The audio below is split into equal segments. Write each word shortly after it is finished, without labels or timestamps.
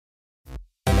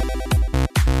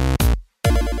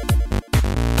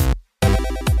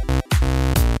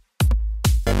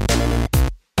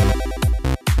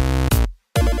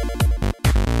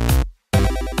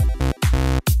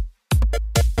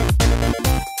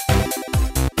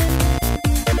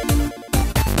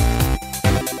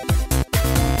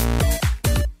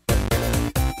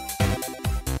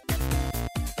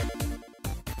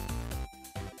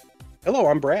Hello,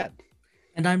 I'm Brad.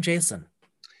 And I'm Jason.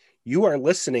 You are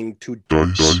listening to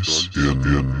Dice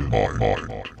in my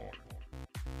mind.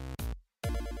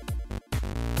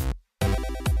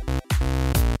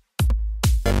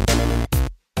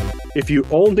 If you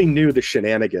only knew the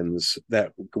shenanigans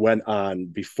that went on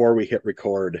before we hit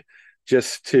record,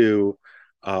 just to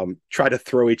try to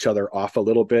throw each other off a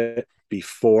little bit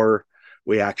before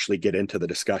we actually get into the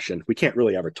discussion. We can't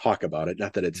really ever talk about it.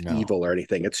 Not that it's No. evil or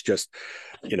anything. It's just,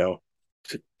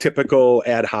 typical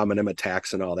ad hominem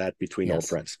attacks and all that between old Yes.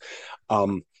 friends.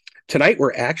 Tonight,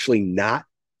 we're actually not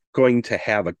going to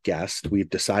have a guest. We've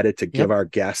decided to give our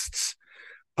guests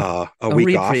a week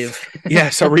reprieve. off.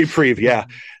 Yes, a reprieve. Yeah,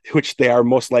 which they are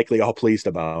most likely all pleased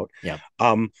about. Yeah.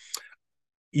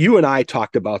 You and I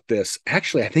talked about this.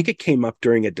 Actually, I think it came up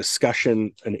during a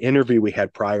discussion, an interview we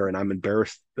had prior, and I'm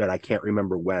embarrassed that I can't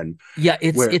remember when. Yeah,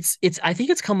 it's I think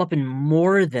it's come up in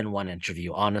more than one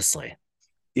interview, honestly.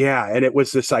 Yeah, and it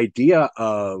was this idea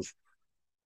of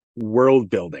world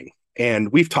building.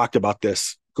 And we've talked about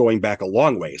this going back a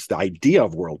long ways, the idea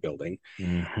of world building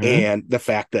and the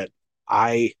fact that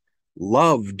I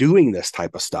love doing this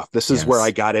type of stuff. This is where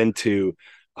I got into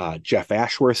Jeff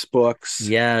Ashworth's books.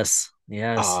 Yes.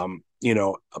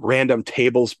 Random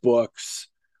tables books,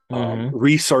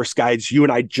 resource guides. You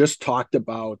and I just talked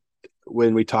about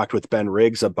when we talked with Ben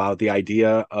Riggs about the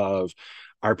idea of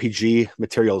RPG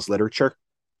materials literature.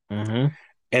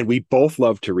 And we both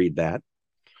love to read that.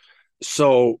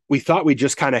 So we thought we'd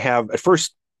just kind of have at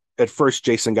first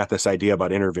Jason got this idea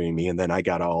about interviewing me, and then I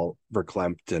got all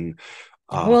verklempt and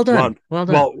well done.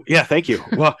 Well, yeah, thank you.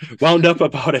 Well, wound up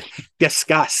about it.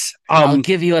 Discuss. I'll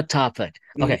give you a topic.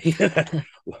 Okay.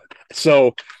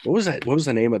 So what was that? What was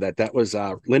the name of that? That was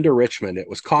Linda Richmond. It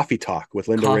was Coffee Talk with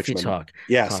Linda Richmond. Coffee Talk.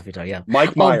 Yes. Coffee Talk. Yeah.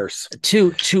 Mike Myers.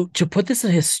 To put this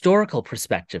in historical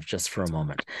perspective, just for a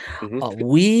moment,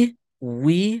 we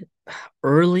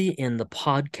early in the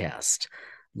podcast,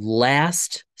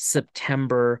 last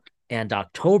September and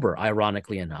October,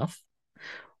 ironically enough,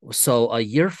 so a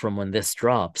year from when this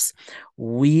drops,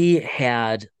 we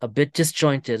had a bit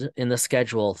disjointed in the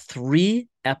schedule, 3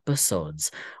 episodes.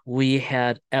 We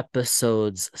had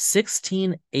episodes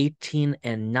 16, 18,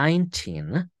 and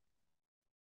 19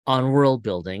 on world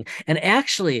building, and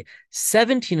actually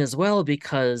 17 as well,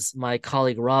 because my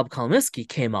colleague Rob Kalmiski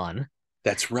came on.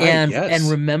 That's right.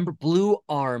 And remember, blew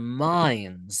our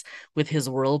minds with his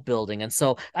world building. And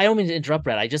so I don't mean to interrupt,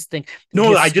 Brad. I just think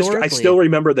I still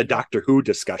remember the Doctor Who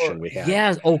discussion we had.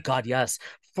 Yes. Oh God, yes.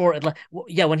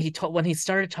 When he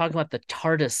started talking about the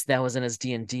TARDIS that was in his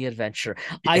D&D adventure,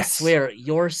 yes. I swear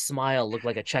your smile looked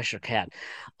like a Cheshire cat.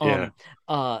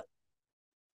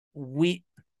 We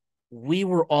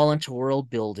were all into world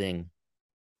building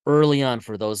early on,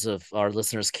 for those of our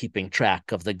listeners keeping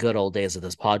track of the good old days of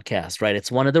this podcast, right?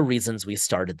 It's one of the reasons we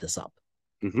started this up.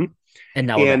 And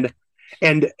now and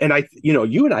I,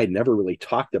 you and I never really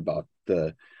talked about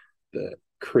the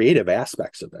creative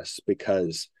aspects of this,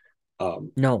 because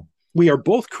no, we are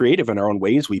both creative in our own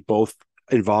ways. We both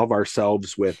involve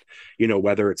ourselves with,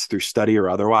 whether it's through study or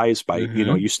otherwise, by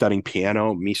you studying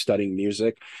piano, me studying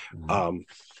music.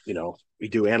 We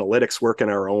do analytics work in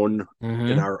our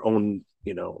own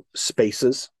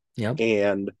spaces. Yep.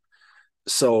 And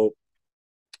so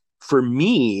for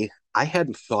me, I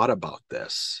hadn't thought about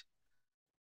this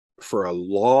for a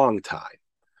long time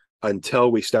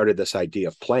until we started this idea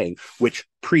of playing, which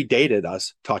predated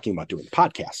us talking about doing the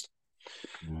podcast.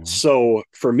 So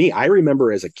for me, I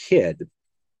remember as a kid,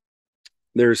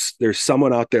 there's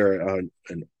someone out there,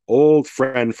 an old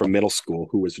friend from middle school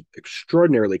who was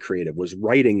extraordinarily creative, was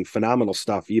writing phenomenal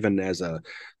stuff even as a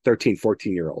 13,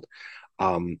 14-year-old.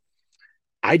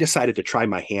 I decided to try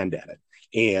my hand at it.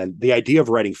 And the idea of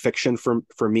writing fiction for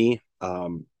me,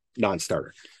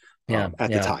 non-starter at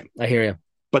the time. I hear you.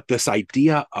 But this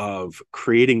idea of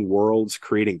creating worlds,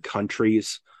 creating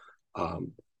countries,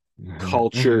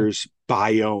 cultures,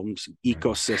 biomes,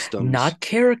 ecosystems. Not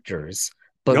characters,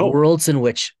 but worlds in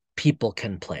which people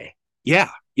can play. Yeah.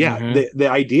 The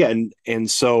idea. And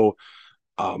so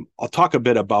I'll talk a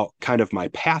bit about kind of my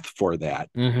path for that.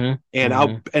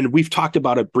 And we've talked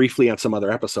about it briefly on some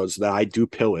other episodes that I do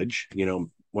pillage.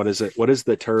 What is it? What is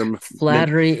the term?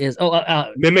 Flattery is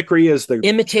mimicry is the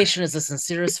imitation is the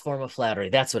sincerest form of flattery.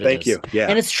 That's what it is. Thank you. Yeah.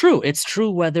 And it's true. It's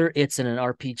true whether it's in an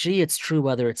RPG, it's true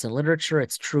whether it's in literature,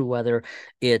 it's true whether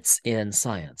it's in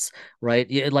science,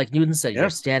 right? Like Newton said, you're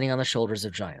standing on the shoulders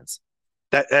of giants.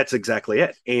 That's exactly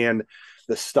it. And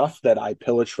the stuff that I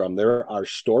pillage from, there are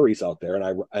stories out there,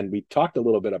 and we talked a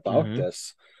little bit about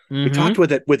this. We talked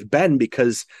with Ben,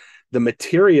 because the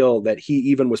material that he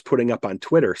even was putting up on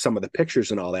Twitter, some of the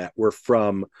pictures and all that, were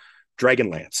from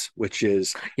Dragonlance, which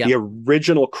is Yep. the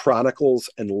original Chronicles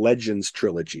and Legends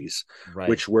trilogies, Right.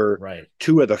 which were Right.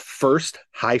 two of the first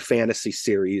high fantasy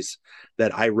series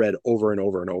that I read over and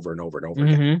over and over and over and over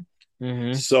again.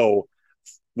 So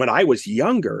when I was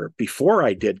younger, before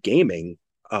I did gaming,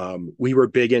 we were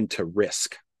big into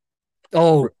Risk.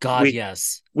 Oh God, we,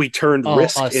 yes. We turned Oh,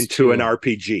 Risk us into too. an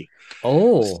RPG.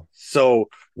 Oh, So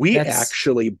we that's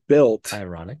actually built,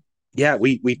 ironic. yeah,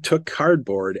 we took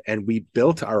cardboard and we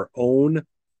built our own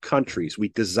countries. We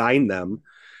designed them,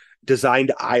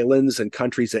 designed islands and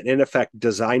countries, and in effect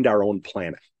designed our own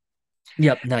planet.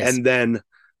 Yep, nice. And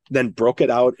then broke it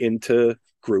out into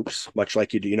groups, much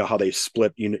like you do. You know how they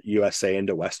split USA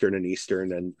into Western and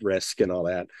Eastern and Risk and all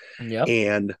that. Yep.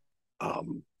 And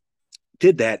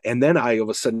did that. And then I all of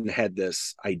a sudden had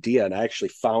this idea, and I actually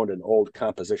found an old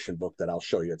composition book that I'll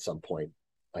show you at some point.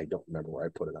 I don't remember where I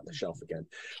put it on the shelf again,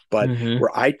 but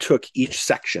where I took each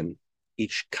section,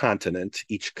 each continent,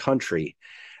 each country,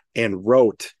 and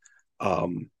wrote,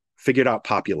 figured out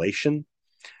population,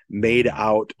 made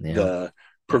out the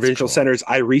provincial centers.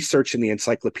 I researched in the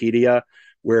encyclopedia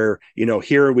where,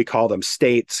 here we call them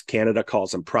states. Canada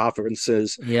calls them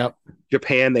provinces. Yep.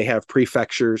 Japan, they have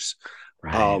prefectures.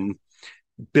 Right.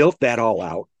 Built that all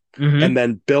out, and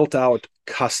then built out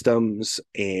customs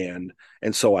and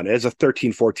so on as a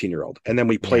 13, 14-year-old. And then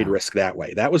we played Risk that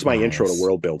way. That was my intro to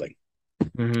world building.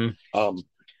 When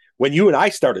you and I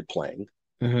started playing,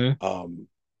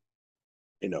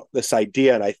 this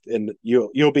idea, and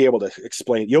you'll be able to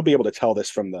explain, you'll be able to tell this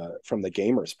from the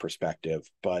gamer's perspective,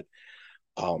 but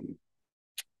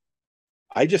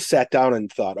I just sat down and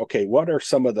thought, okay, what are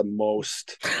some of the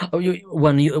most?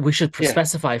 We should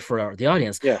specify for the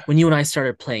audience. Yeah. When you and I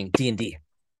started playing D&D.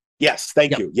 Yes,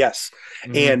 thank you. Yes,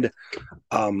 and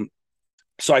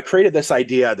so I created this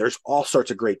idea. There's all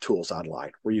sorts of great tools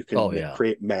online where you can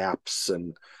create maps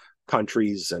and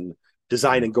countries and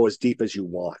design and go as deep as you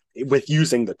want with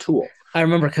using the tool. I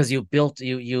remember because you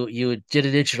did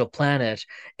a digital planet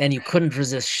and you couldn't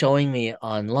resist showing me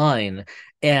online.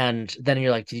 And then you're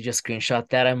like, did you just screenshot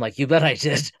that? I'm like, you bet I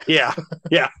did. Yeah.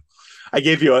 I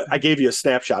gave you a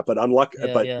snapshot, but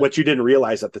what you didn't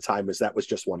realize at the time is that was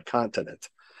just one continent.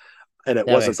 And it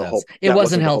wasn't the whole. It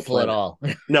wasn't helpful at all.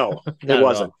 No, it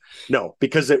wasn't. No,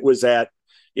 because it was at,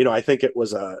 I think it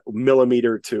was a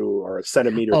millimeter or a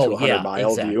centimeter to 100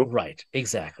 mile view. Right,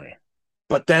 exactly.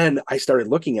 But then I started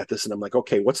looking at this and I'm like,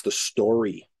 okay, what's the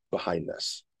story behind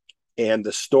this? And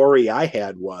the story I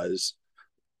had was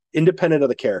independent of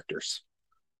the characters.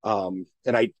 And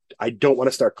I don't want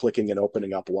to start clicking and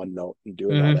opening up OneNote and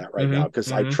doing all that right now,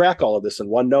 because I track all of this in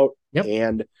OneNote,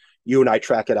 and you and I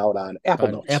track it out on Apple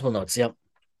Notes. Apple Notes, yep.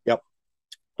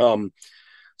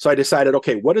 So I decided,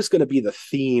 okay, what is going to be the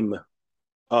theme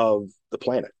of the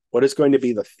planet? What is going to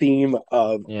be the theme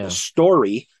of the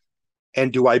story?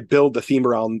 And do I build the theme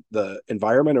around the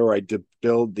environment, or I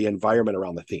build the environment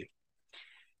around the theme?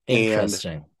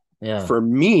 Interesting. And for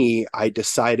me, I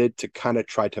decided to kind of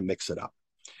try to mix it up.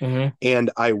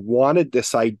 And I wanted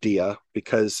this idea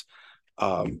because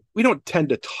we don't tend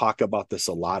to talk about this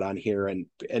a lot on here, and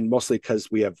mostly because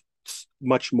we have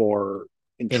much more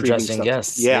interesting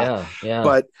guests. Yeah.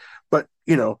 But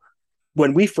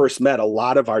when we first met, a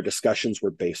lot of our discussions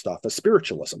were based off of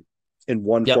spiritualism in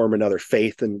one form or another,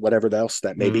 faith and whatever else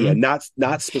that may be, and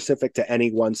not specific to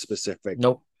any one specific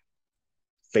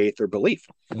faith or belief.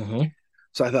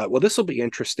 So I thought, well, this will be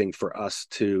interesting for us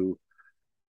to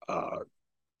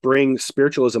bring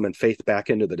spiritualism and faith back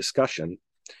into the discussion.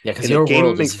 Yeah, because your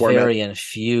world is very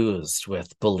infused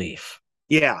with belief.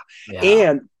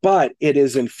 But it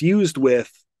is infused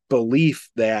with belief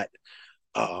that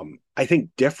I think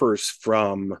differs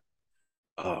from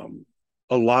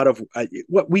a lot of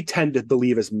what we tend to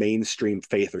believe as mainstream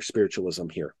faith or spiritualism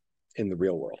here in the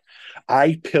real world.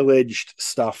 I pillaged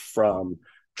stuff from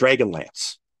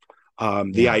Dragonlance.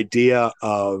 The idea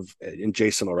of, and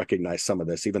Jason will recognize some of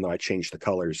this, even though I changed the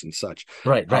colors and such.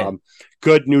 Right.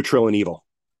 Good, neutral, and evil.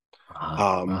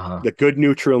 The good,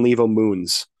 neutral, and evil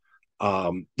moons.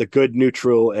 The good,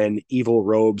 neutral, and evil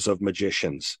robes of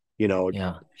magicians. No,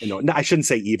 I shouldn't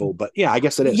say evil, but I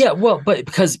guess it is. Yeah, well, but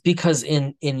because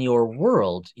in your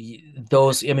world,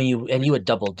 those, you would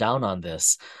double down on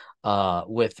this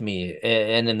with me,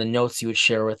 and in the notes you would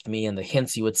share with me and the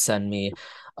hints you would send me,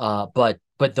 but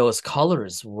those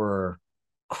colors were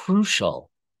crucial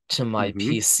to my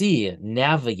PC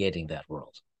navigating that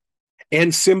world.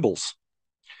 And symbols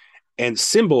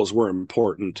were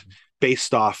important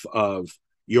based off of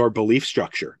your belief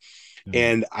structure.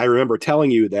 And I remember telling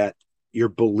you that your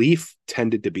belief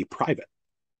tended to be private.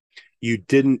 You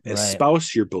didn't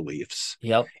espouse your beliefs.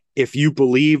 Yep. If you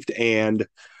believed and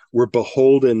were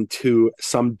beholden to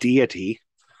some deity.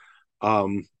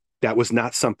 That was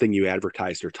not something you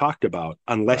advertised or talked about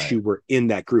unless you were in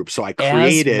that group. So I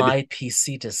created, as my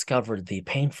PC discovered the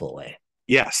painful way.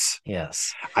 Yes.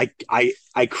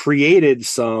 I created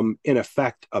some, in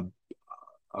effect, a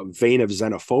vein of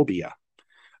xenophobia,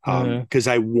 because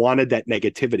I wanted that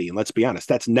negativity. And let's be honest,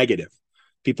 that's negative.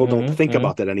 People don't think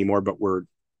about that anymore, but we're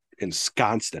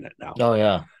ensconced in it now. Oh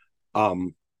yeah.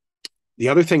 The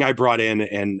other thing I brought in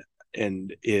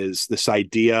and is this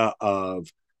idea of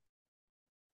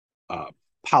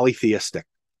polytheism.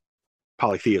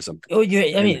 Oh,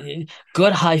 I mean,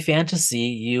 good high fantasy.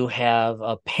 You have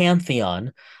a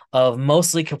pantheon of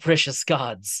mostly capricious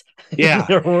gods in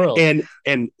your world,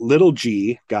 and little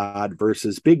g god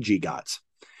versus big G gods.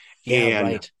 Yeah,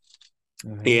 right.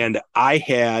 And I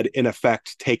had, in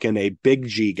effect, taken a big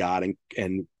G god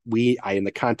and I, in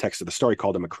the context of the story,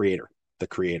 called him the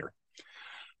creator.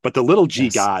 But the little G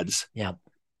gods,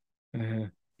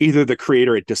 either the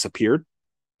creator had disappeared,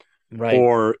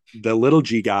 or the little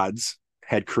G gods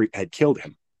had killed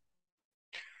him.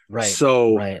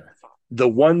 So the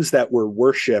ones that were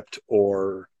worshipped,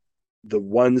 or the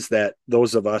ones that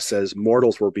those of us as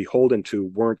mortals were beholden to,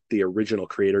 weren't the original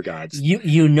creator gods.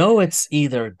 You know, it's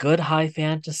either good high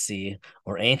fantasy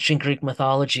or ancient Greek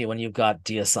mythology when you've got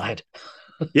deicide.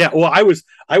 Yeah, well,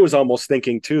 I was almost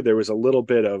thinking too, there was a little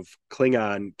bit of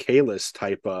Klingon Kalis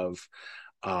type of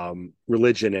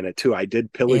religion in it too. I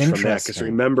did pillage from that, because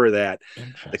remember that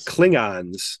the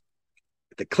Klingons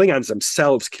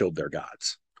themselves killed their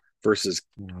gods versus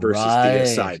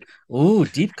deicide. Ooh,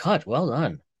 deep cut. Well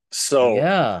done. So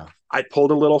yeah, I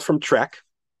pulled a little from Trek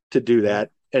to do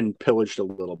that and pillaged a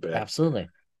little bit. Absolutely.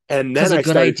 And then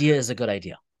idea is a good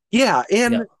idea. Yeah,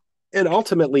 and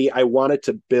ultimately I wanted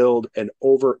to build an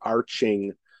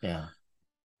overarching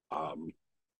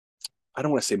I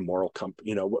don't want to say moral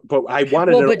company, but I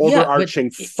wanted an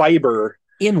overarching fiber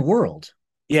in world.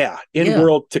 Yeah,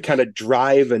 world to kind of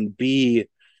drive and be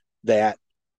that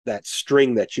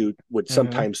string that you would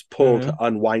sometimes pull to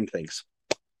unwind things.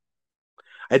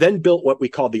 I then built what we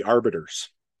called the arbiters,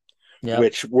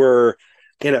 which were,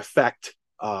 in effect,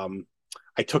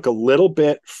 I took a little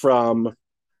bit from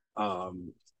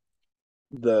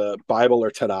the Bible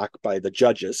or Tanakh by the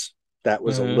Judges. That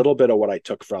was a little bit of what I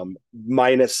took from,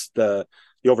 minus the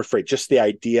overfreight, just the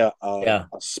idea of a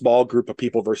small group of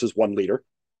people versus one leader.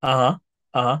 And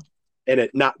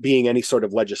it not being any sort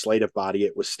of legislative body,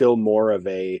 it was still more of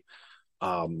a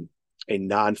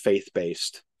non-faith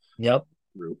based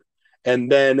group.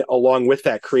 And then along with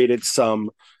that, created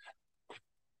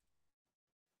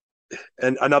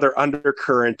another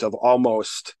undercurrent of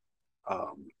almost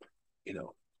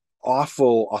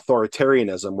awful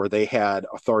authoritarianism, where they had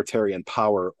authoritarian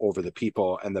power over the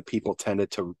people, and the people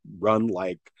tended to run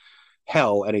like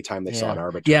hell anytime they saw an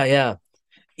arbiter.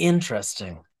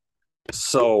 Interesting.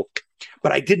 So,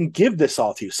 but I didn't give this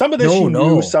all to you. Some of this you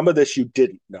knew, some of this you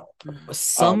didn't know.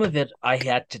 Some of it I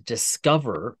had to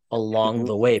discover along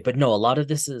the way, but no, a lot of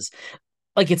this is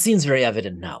like, it seems very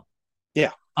evident now.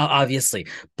 Yeah. Obviously,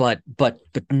 but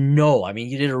no, I mean,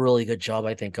 you did a really good job,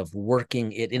 I think, of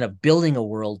working it in building a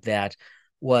world that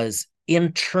was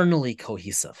internally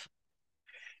cohesive.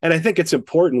 And I think it's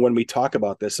important when we talk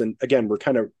about this, and again,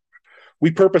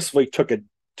 we purposefully took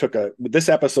this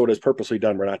episode is purposely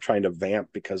done. We're not trying to vamp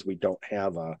because we don't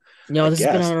have this has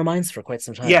been on our minds for quite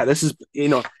some time. Yeah, this is,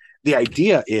 the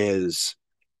idea is,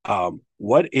 and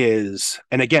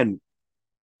again,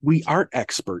 we aren't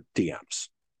expert DMs.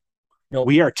 Nope.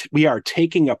 We are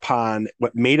taking upon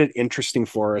what made it interesting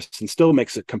for us and still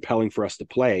makes it compelling for us to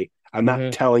play. I'm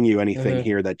not telling you anything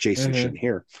here that Jason shouldn't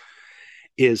hear.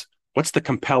 Is what's the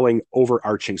compelling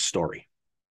overarching story?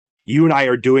 You and I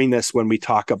are doing this when we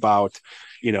talk about,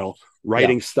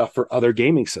 writing stuff for other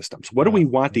gaming systems. What do we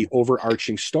want the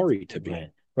overarching story to be?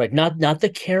 Right. Not the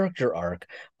character arc,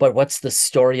 but what's the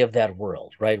story of that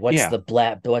world, right? What's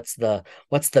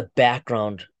the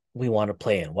background we want to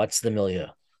play in? What's the milieu?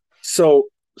 So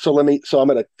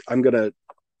I'm gonna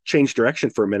change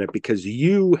direction for a minute, because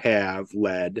you have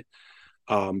led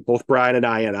both Brian and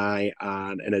I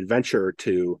on an adventure or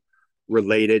two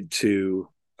related to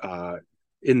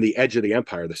in the Edge of the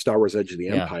Empire, the Star Wars Edge of the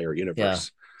Empire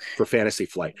universe for Fantasy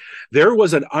Flight. There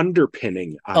was an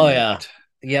underpinning on that.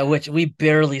 Yeah, which we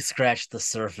barely scratched the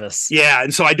surface. Yeah,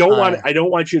 and so I don't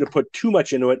want you to put too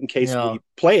much into it in case we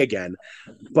play again.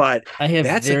 But I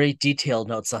have very detailed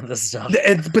notes on this stuff.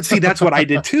 But see, that's what I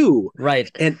did too. Right.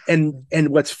 And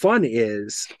what's fun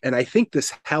is, and I think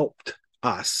this helped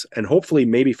us, and hopefully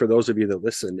maybe for those of you that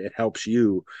listen, it helps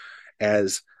you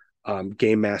as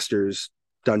game masters,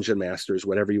 dungeon masters,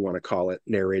 whatever you want to call it,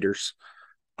 narrators.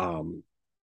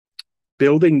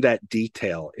 building that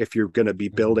detail if you're going to be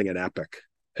building an epic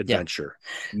adventure,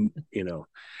 to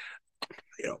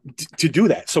do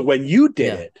that. So when you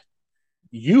did it,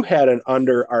 you had an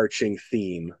underarching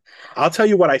theme. I'll tell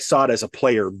you what I saw it as a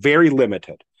player, very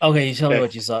limited. Okay, you tell me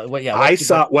what you saw. I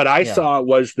saw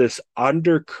was this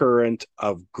undercurrent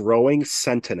of growing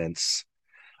sentience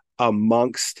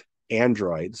amongst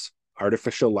androids,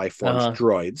 artificial life forms,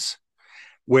 droids,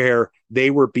 where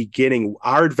they were beginning.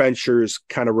 Our adventures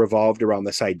kind of revolved around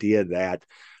this idea that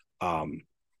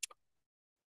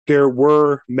there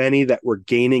were many that were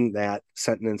gaining that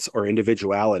sentience or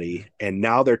individuality, and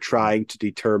now they're trying to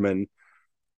determine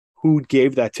who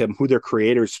gave that to them, who their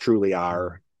creators truly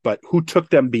are, but who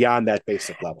took them beyond that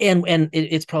basic level. And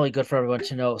it's probably good for everyone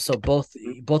to know. So both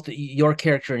your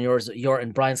character and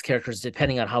and Brian's characters,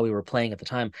 depending on how we were playing at the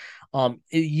time,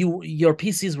 your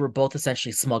PCs were both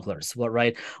essentially smugglers.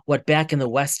 What back in the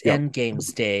West End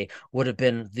Games day would have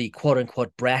been the quote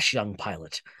unquote brash young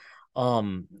pilot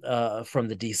from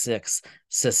the D6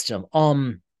 system.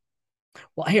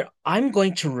 Well, here I'm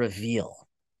going to reveal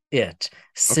it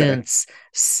since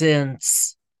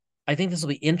I think this will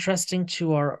be interesting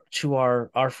to our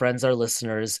friends, our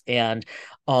listeners, and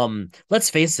let's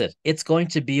face it, it's going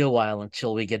to be a while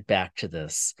until we get back to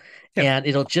this, and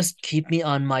it'll just keep me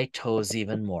on my toes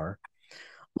even more.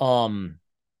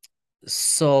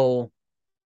 So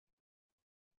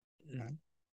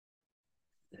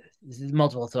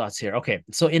multiple thoughts here. Okay,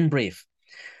 so in brief,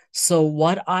 so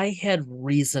what I had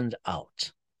reasoned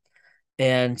out,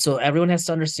 and so everyone has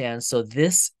to understand, so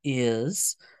this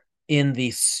is in the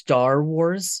Star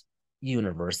Wars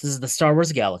universe. This is the Star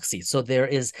Wars galaxy. So there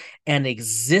is an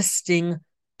existing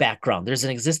background. There's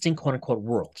an existing quote unquote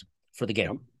world for the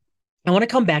game. I want to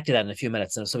come back to that in a few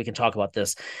minutes so we can talk about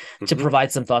this to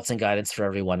provide some thoughts and guidance for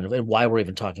everyone and why we're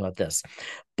even talking about this.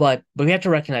 But we have to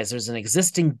recognize there's an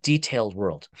existing detailed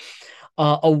world.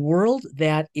 A world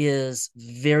that is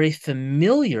very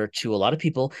familiar to a lot of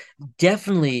people,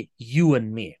 definitely you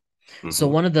and me. So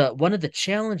one of the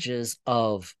challenges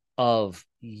of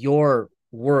your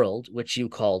world, which you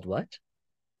called what?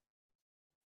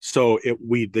 So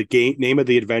the game name of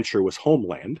the adventure was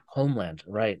Homeland. Homeland,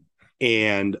 right?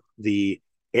 And the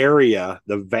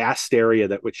vast area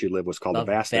that which you live was called the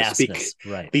Vastness,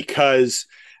 right? Because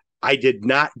I did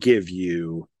not give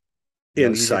you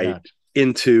insight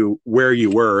into where you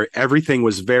were. Everything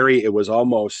was it was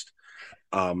almost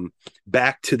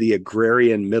back to the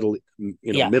agrarian Middle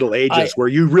Ages, where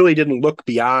you really didn't look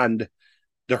beyond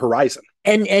the horizon.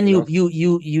 And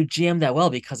you jammed that well,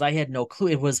 because I had no clue.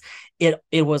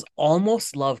 It was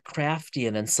almost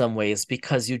Lovecraftian in some ways,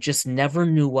 because you just never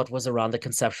knew what was around the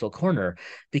conceptual corner,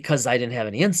 because I didn't have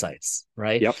any insights,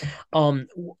 right? Yep.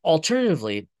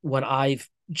 Alternatively, when I've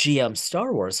GM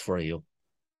Star Wars for you,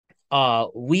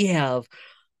 we have,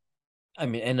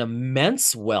 an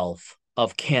immense wealth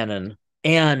of canon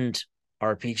and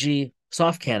RPG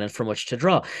soft canon from which to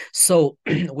draw. So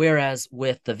whereas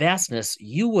with the Vastness,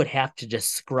 you would have to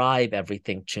describe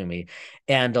everything to me,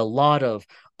 and a lot of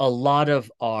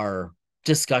our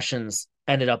discussions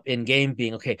ended up in game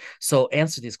being, okay, so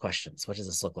answer these questions. What does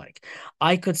this look like?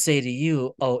 I could say to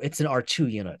you, oh, it's an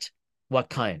R2 unit. What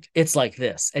kind? It's like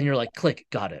this. And you're like, click,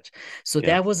 got it. So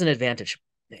that was an advantage.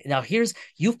 Now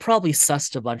you've probably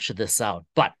sussed a bunch of this out,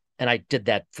 and I did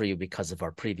that for you because of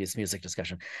our previous music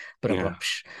discussion. But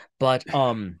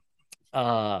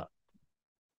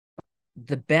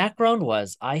the background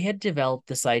was, I had developed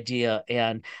this idea,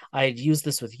 and I had used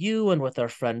this with you and with our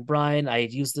friend Brian. I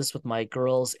had used this with my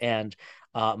girls and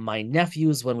my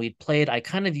nephews when we played. I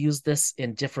kind of used this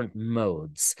in different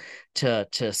modes to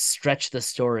stretch the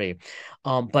story.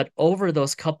 But over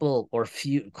those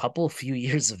few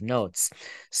years of notes,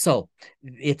 so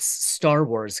it's Star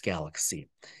Wars Galaxy.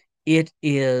 It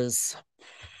is,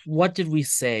 what did we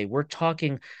say? We're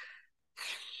talking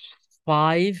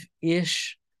 5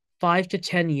 to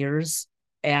 10 years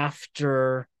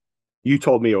after. You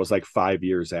told me it was like 5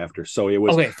 years after. So it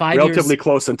was relatively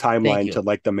close in timeline to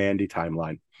like the Mandy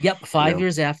timeline. Yep. 5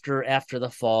 years after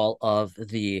the fall of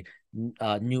the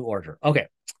New Order. Okay.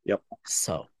 Yep.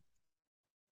 So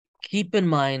keep in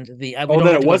mind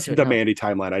it wasn't the Mandy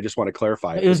timeline. I just want to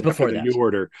clarify. It was before that. The New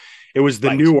Order. It was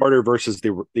the New Order versus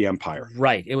the Empire.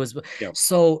 Right. It was. Yep.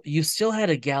 So you still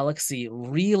had a galaxy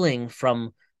reeling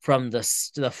from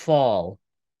the fall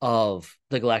of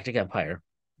the Galactic Empire.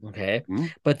 Okay. Mm-hmm.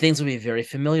 But things would be very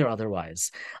familiar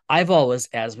otherwise. I've always,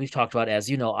 as we've talked about, as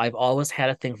you know, I've always had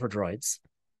a thing for droids.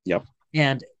 Yep.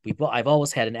 And I've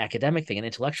always had an academic thing, an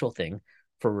intellectual thing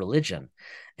for religion.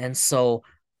 And so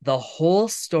the whole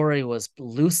story was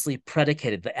loosely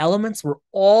predicated. The elements were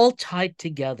all tied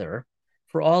together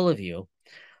for all of you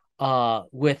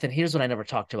and here's what I never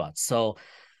talked about. So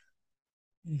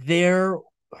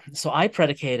I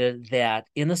predicated that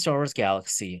in the Star Wars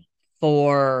galaxy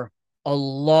for a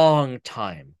long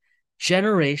time,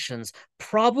 generations,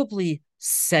 probably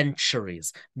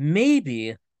centuries,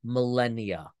 maybe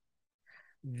millennia,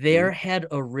 there had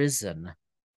arisen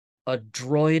a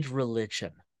droid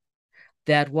religion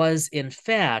that was, in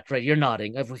fact, right, you're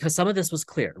nodding, because some of this was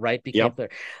clear, right? Became clear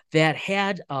that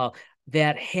had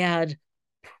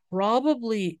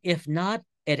probably, if not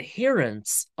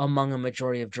adherents among a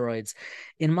majority of droids.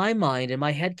 In my mind, in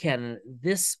my headcanon,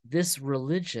 this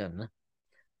religion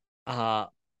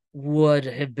would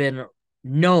have been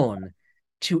known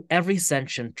to every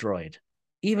sentient droid,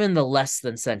 even the less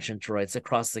than sentient droids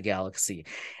across the galaxy.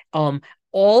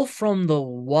 All from the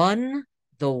one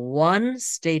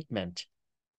statement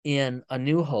in A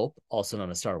New Hope, also known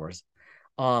as Star Wars,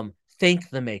 thank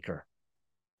the Maker.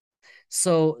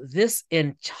 So this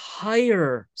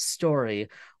entire story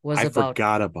was I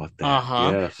forgot about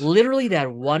that. Yes. Literally that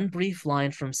one brief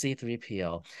line from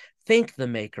C-3PO, thank the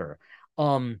Maker.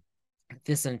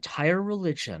 This entire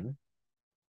religion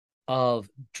of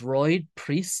droid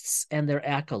priests and their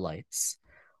acolytes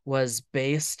was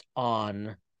based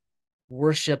on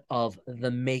worship of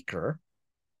the Maker.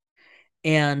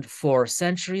 And for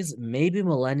centuries, maybe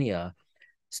millennia,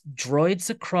 droids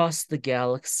across the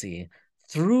galaxy,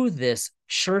 through this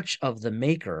Church of the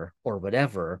Maker or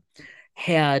whatever,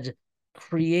 had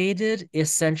created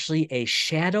essentially a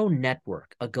shadow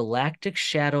network, a galactic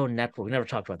shadow network. We never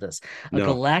talked about this. A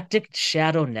galactic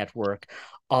shadow network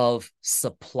of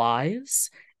supplies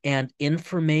and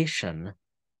information,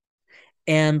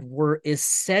 and were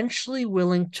essentially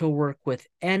willing to work with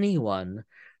anyone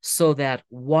so that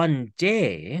one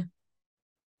day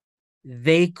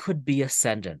they could be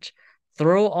ascendant,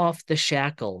 throw off the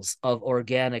shackles of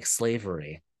organic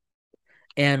slavery,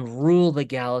 and rule the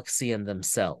galaxy and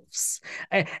themselves.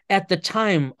 At the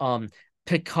time,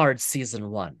 Picard season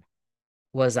 1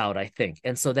 was out, I think,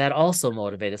 and so that also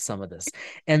motivated some of this.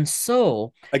 And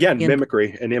so again,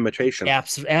 mimicry and imitation.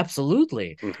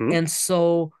 Absolutely. Mm-hmm. And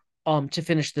so to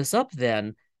finish this up,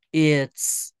 then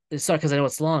it's sorry because I know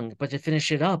it's long, but to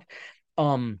finish it up,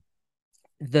 the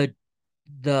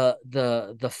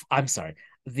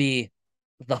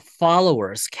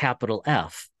followers, capital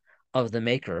F, of the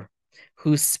Maker,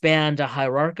 who spanned a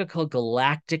hierarchical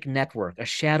galactic network, a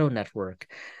shadow network,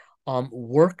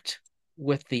 worked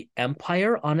with the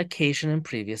Empire on occasion and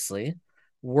previously,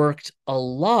 worked a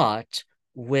lot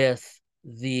with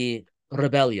the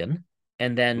Rebellion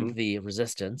and then the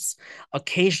Resistance,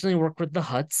 occasionally worked with the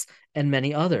Hutts and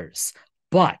many others.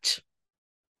 But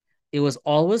it was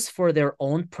always for their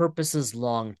own purposes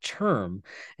long term.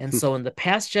 And so in the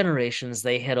past generations,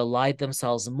 they had allied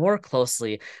themselves more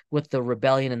closely with the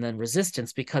Rebellion and then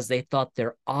Resistance because they thought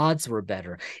their odds were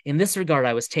better. In this regard,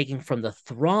 I was taking from the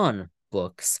Thrawn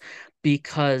books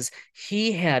because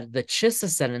the Chiss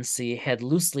Ascendancy had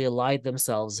loosely allied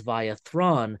themselves via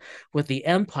Thrawn with the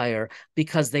Empire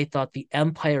because they thought the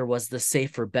Empire was the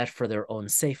safer bet for their own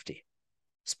safety.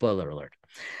 Spoiler alert.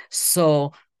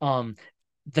 So,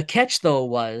 the catch, though,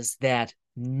 was that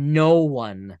no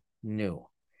one knew.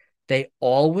 They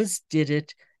always did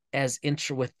it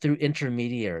through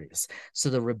intermediaries. So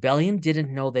the Rebellion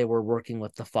didn't know they were working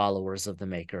with the followers of the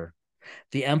Maker.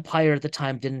 The Empire at the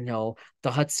time didn't know. The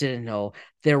Hutts didn't know.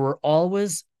 There were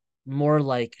always more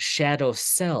like shadow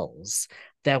cells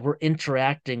that were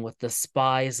interacting with the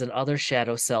spies and other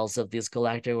shadow cells of these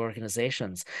galactic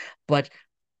organizations. But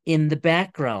in the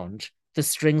background, the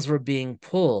strings were being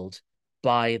pulled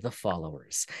by the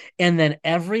followers. And then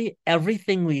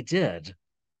everything we did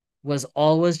was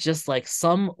always just like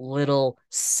some little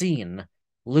scene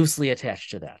loosely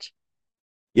attached to that.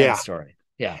 Yeah. Story.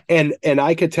 Yeah. And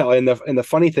I could tell, and the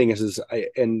funny thing is I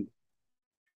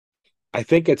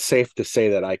think it's safe to say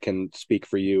that I can speak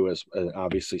for you as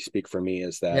obviously speak for me,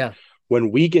 is that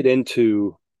when we get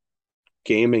into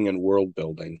gaming and world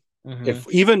building, if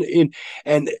even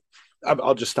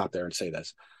I'll just stop there and say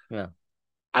this. Yeah.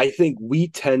 I think we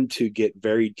tend to get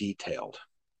very detailed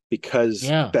because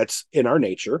that's in our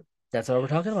nature. That's why we're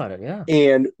talking about it. Yeah.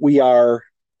 And we are,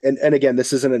 and again,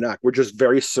 this isn't a knock. We're just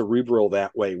very cerebral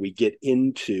that way. We get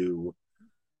into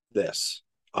this.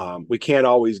 We can't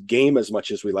always game as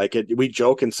much as we like it. We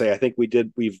joke and say, I think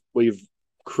we've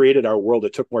created our world.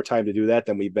 It took more time to do that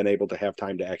than we've been able to have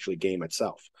time to actually game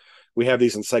itself. We have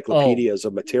these encyclopedias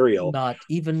of material. Not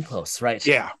even close, right?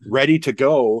 Yeah. Ready to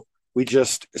go. We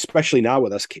just, especially now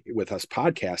with us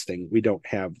podcasting, we don't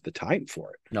have the time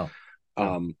for it. No.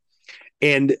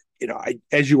 And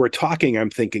as you were talking, I'm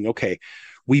thinking, okay,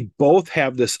 we both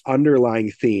have this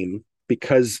underlying theme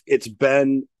because it's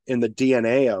been in the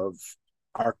DNA of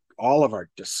all of our,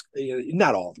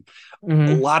 not all of them,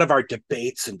 a lot of our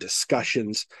debates and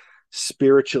discussions,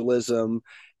 spiritualism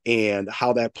and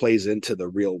how that plays into the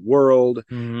real world.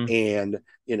 And,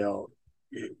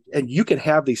 and you can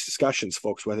have these discussions,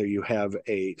 folks, whether you have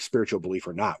a spiritual belief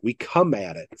or not. We come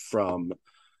at it from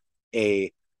this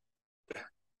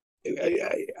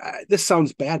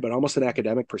sounds bad, but almost an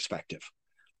academic perspective.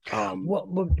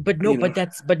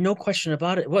 But no question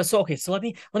about it. Well, so let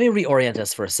me reorient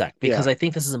us for a sec, because I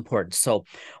think this is important. So,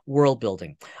 world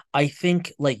building. I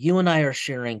think like you and I are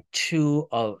sharing two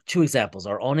examples,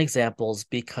 our own examples,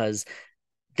 because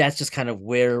that's just kind of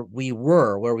where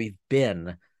we've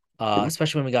been,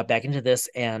 especially when we got back into this,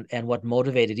 and what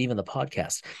motivated even the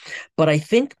podcast. But I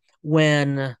think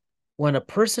when a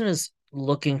person is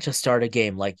looking to start a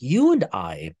game, like you and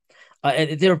I.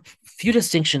 And there are few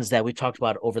distinctions that we talked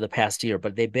about over the past year,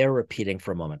 but they bear repeating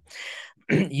for a moment.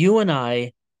 You and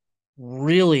I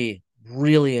really,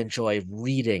 really enjoy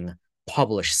reading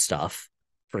published stuff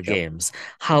for games.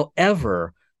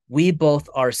 However, we both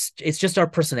are, it's just our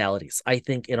personalities. I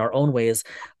think in our own ways,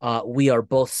 we are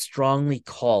both strongly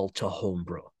called to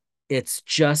homebrew. It's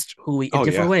just who we, in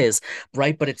different ways,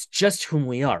 right? But it's just whom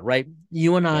we are, right?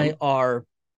 You and I are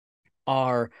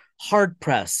hard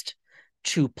pressed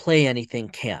to play anything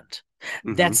canned.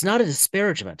 That's not a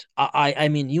disparagement. I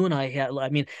mean, you and I had. I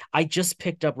mean, I just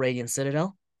picked up Radiant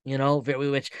Citadel.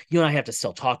 Which you and I have to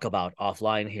still talk about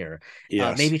offline here.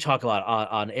 Maybe talk about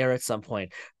on air at some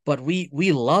point. But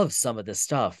we love some of this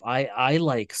stuff. I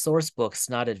like source books,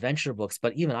 not adventure books.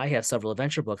 But even I have several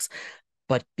adventure books.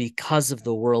 But because of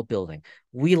the world building,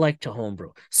 we like to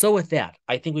homebrew. So with that,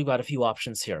 I think we've got a few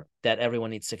options here that everyone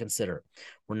needs to consider.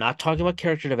 We're not talking about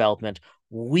character development.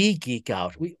 We geek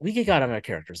out. We geek out on our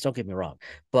characters, don't get me wrong,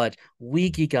 but we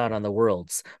geek out on the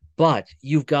worlds. But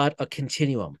you've got a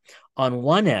continuum. On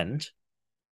one end,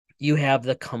 you have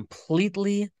the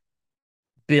completely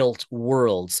built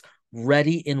worlds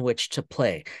ready in which to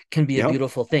play. Can be a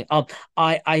beautiful thing.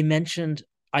 I mentioned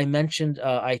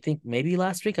I think maybe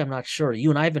last week, I'm not sure. You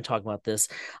and I have been talking about this.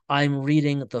 I'm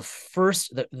reading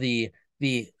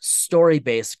the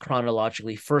story-based,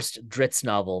 chronologically first Drizzt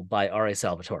novel by R.A.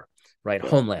 Salvatore, right?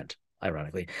 Homeland,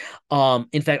 ironically.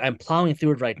 In fact, I'm plowing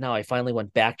through it right now. I finally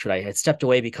went back to it. I had stepped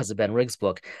away because of Ben Rigg's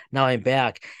book. Now I'm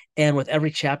back. And with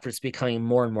every chapter, it's becoming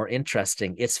more and more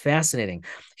interesting. It's fascinating.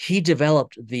 He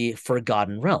developed the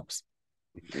Forgotten Realms.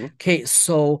 Okay,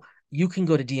 so you can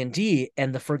go to D&D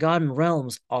and the Forgotten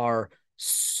Realms are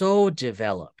so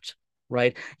developed,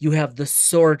 right? You have the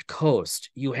Sword Coast,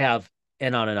 you have,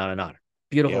 and on and on and on.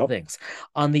 Beautiful things.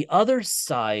 On the other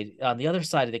side of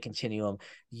the continuum,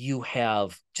 you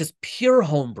have just pure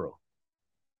homebrew.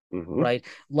 Right?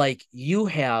 Like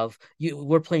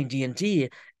we're playing D&D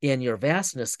in your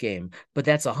Vastness game, but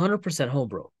that's 100%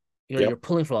 homebrew. You're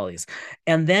pulling from all these.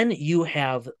 And then you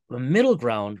have the middle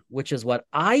ground, which is what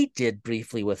I did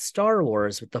briefly with Star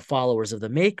Wars, with the followers of the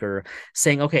Maker,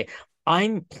 saying, okay,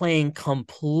 I'm playing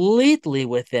completely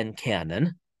within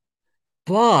canon,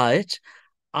 but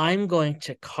I'm going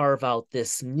to carve out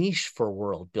this niche for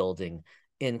world building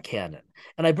in canon.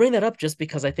 And I bring that up just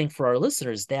because I think for our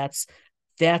listeners, that's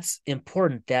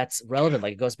important. That's relevant.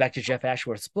 Like it goes back to Jeff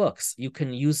Ashworth's books. You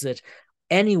can use it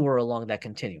anywhere along that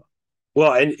continuum.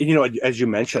 Well, and as you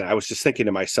mentioned, I was just thinking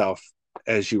to myself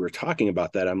as you were talking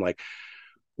about that, I'm like,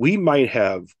 we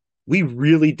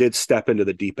really did step into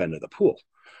the deep end of the pool.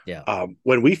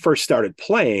 When we first started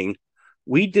playing,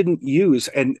 we didn't use,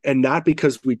 and not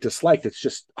because we disliked, it's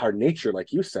just our nature,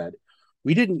 like you said,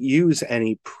 we didn't use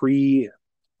any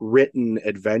pre-written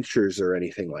adventures or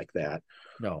anything like that.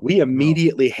 No, we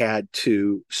immediately had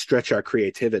to stretch our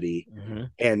creativity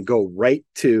and go right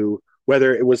to,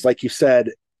 whether it was, like you said,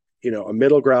 a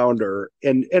middle ground,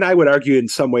 and I would argue in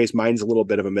some ways mine's a little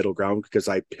bit of a middle ground because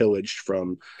I pillaged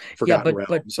from Forgotten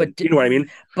Realms. But you know what I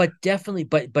mean? But definitely,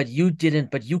 but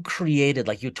you created,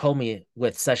 like you told me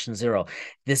with Session Zero,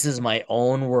 this is my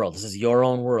own world. This is your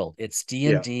own world. It's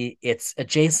D&D, it's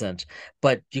adjacent,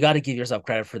 but you got to give yourself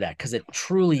credit for that because it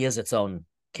truly is its own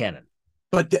canon.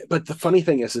 But the funny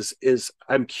thing is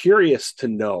I'm curious to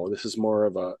know, this is more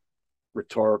of a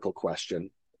rhetorical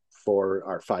question for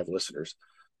our 5 listeners.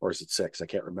 Or is it 6? I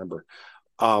can't remember.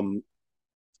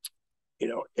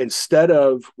 Instead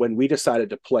of, when we decided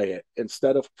to play it,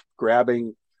 instead of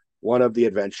grabbing one of the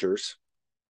adventures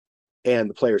and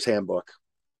the player's handbook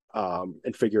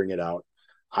and figuring it out,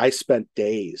 I spent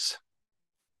days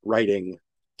writing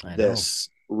this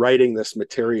writing this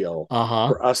material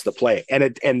for us to play.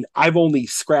 And I've only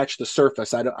scratched the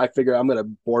surface. I figure I'm going to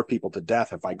bore people to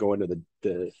death if I go into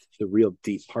the real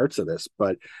deep parts of this,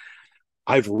 but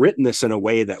I've written this in a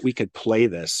way that we could play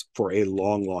this for a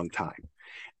long, long time.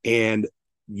 And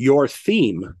your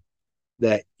theme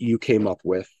that you came up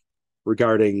with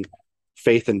regarding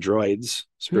faith and droids,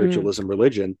 spiritualism,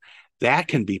 religion, that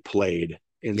can be played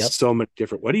in so many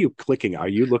different. What are you clicking? Are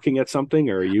you looking at something,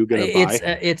 or are you going to buy?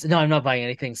 It's no, I'm not buying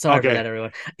anything. Sorry for that,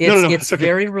 everyone. It's okay.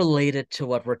 very related to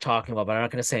what we're talking about, but I'm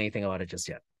not going to say anything about it just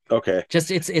yet. Okay. I'm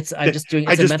just doing.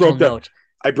 It's a mental note.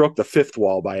 I broke the fifth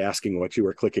wall by asking what you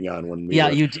were clicking on when we.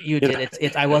 You did.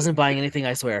 It's I wasn't buying anything.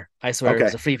 I swear. Okay. It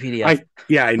was a free PDF.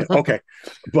 I know. Okay,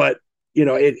 but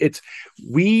it's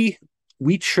we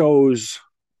chose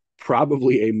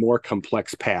probably a more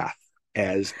complex path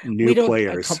as new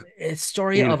players. It's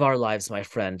story of our lives, my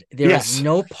friend. There is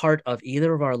no part of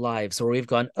either of our lives where we've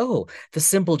gone, oh, the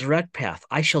simple direct path,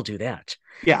 I shall do that.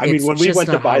 Yeah, I mean, when we went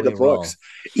to buy the books,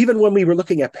 even when we were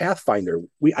looking at Pathfinder,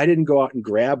 I didn't go out and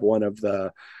grab one of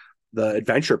the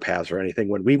adventure paths or anything.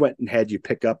 When we went and had you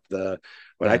pick up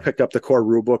I picked up the core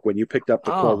rule book, when you picked up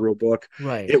the core rule book,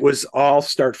 it was all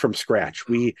start from scratch.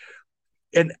 We're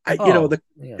getting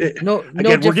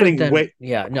way.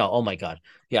 Yeah, no, oh my God.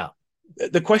 Yeah.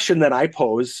 The question that I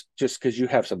pose, just because you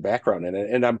have some background in it,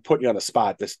 and I'm putting you on the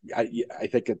spot, I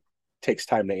think it takes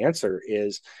time to answer,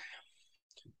 is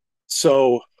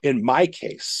so in my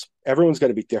case, everyone's going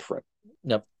to be different.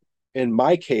 Yep. In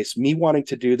my case, me wanting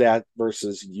to do that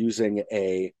versus using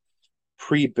a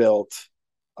pre-built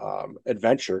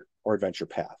adventure or adventure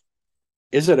path,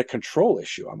 is it a control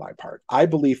issue on my part? I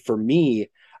believe for me,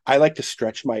 I like to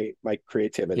stretch my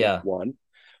creativity, one.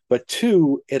 But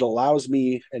two, it allows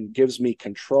me and gives me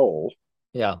control.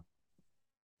 Yeah.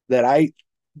 That I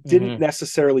didn't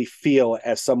necessarily feel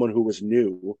as someone who was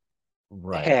new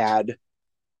had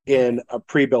in a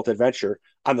pre-built adventure.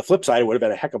 On the flip side, it would have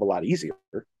been a heck of a lot easier.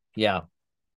 Yeah.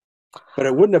 But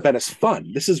it wouldn't have been as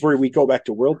fun. This is where we go back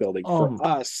to world building. For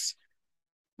us,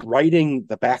 writing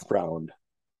the background,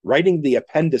 writing the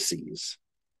appendices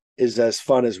is as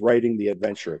fun as writing the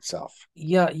adventure itself.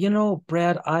 Yeah,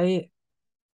 Brad,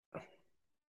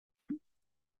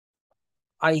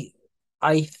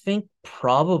 I think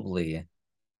probably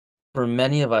for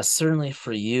many of us, certainly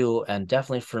for you and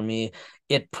definitely for me,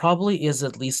 it probably is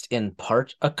at least in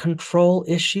part a control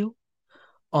issue.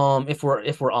 If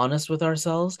we're honest with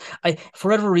ourselves,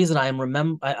 for whatever reason, I'm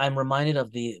reminded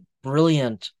of the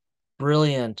brilliant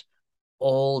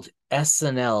old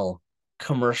SNL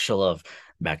commercial of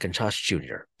Macintosh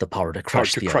Jr., the power to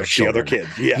crush the other kids.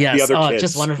 Yeah, the other kids.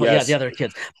 Just wonderful. Yes. Yeah, the other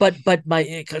kids. But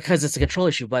because it's a control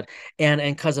issue, and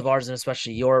because of ours and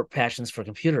especially your passions for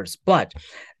computers. But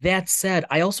that said,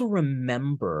 I also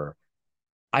remember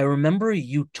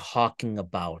you talking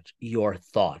about your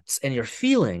thoughts and your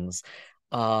feelings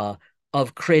of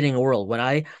creating a world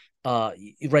when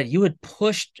you had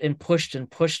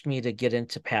pushed me to get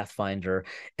into Pathfinder,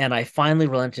 and I finally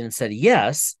relented and said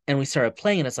yes, and we started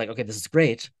playing, and it's like, okay, this is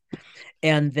great.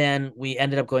 And then we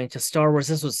ended up going to Star Wars.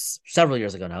 This was several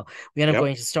years ago now. We ended up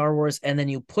going to Star Wars, and then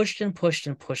you pushed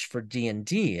for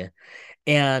D&D,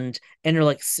 and you're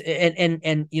like,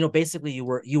 and basically you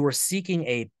were seeking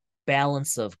a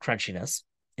balance of crunchiness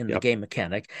in the game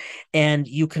mechanic, and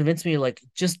you convinced me, like,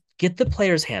 just get the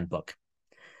player's handbook,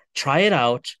 try it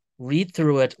out, read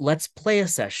through it, let's play a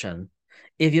session.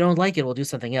 If you don't like it, we'll do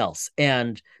something else.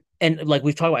 And like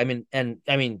we've talked about,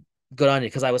 I mean, good on you,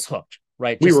 because I was hooked,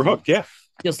 right? We were hooked,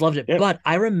 just loved it. But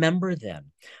I remember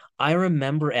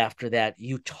after that,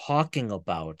 you talking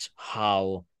about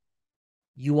how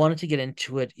you wanted to get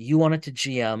into it, you wanted to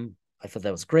GM. I thought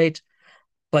that was great.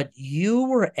 But you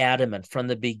were adamant from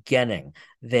the beginning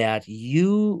that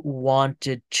you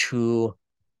wanted to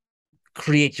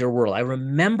create your world. I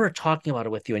remember talking about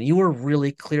it with you, and you were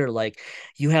really clear, like,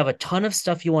 you have a ton of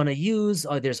stuff you want to use.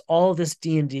 There's all this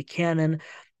D&D canon,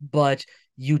 but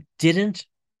you didn't.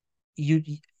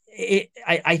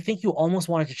 I think you almost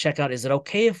wanted to check out, is it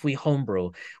okay if we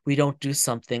homebrew? We don't do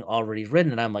something already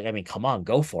written. And I'm like, I mean, come on,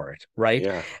 go for it, right?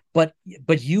 Yeah. But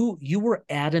you were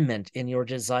adamant in your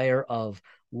desire of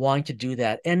wanting to do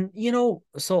that. And,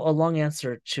 so a long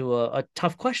answer to a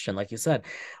tough question, like you said.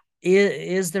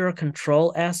 Is there a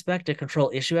control aspect, a control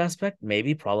issue aspect?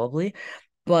 Maybe, probably.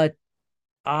 But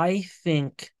I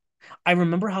think I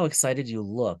remember how excited you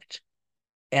looked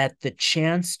at the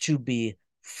chance to be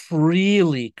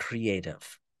freely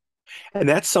creative. And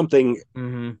that's something,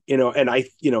 and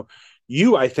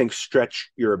you, I think,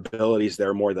 stretch your abilities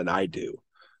there more than I do.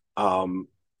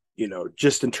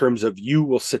 just in terms of, you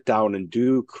will sit down and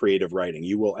do creative writing.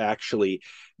 You will actually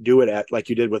do it at, like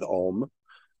you did with Ohm.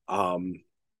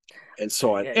 And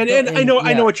so on. And I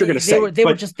know what you're going to say.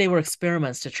 They were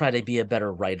experiments to try to be a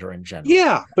better writer in general.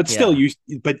 Yeah, but still,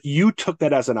 you took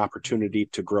that as an opportunity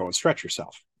to grow and stretch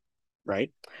yourself,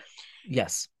 right?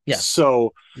 Yes.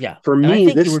 So for and me,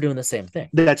 I think you were doing the same thing.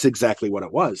 That's exactly what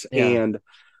it was. Yeah.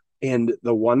 And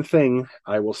the one thing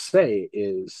I will say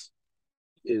is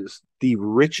the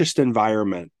richest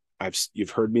environment.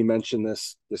 You've heard me mention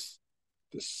this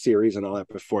series and all that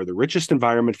before. The richest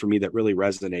environment for me that really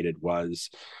resonated was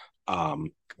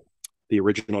the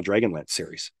original Dragonlance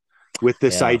series, with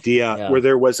this idea where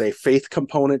there was a faith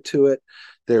component to it,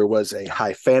 there was a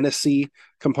high fantasy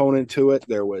component to it,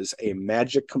 there was a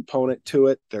magic component to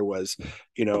it, there was,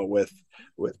 with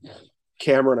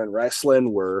Cameron and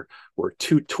Wrestling were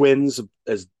two twins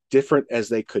as different as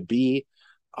they could be.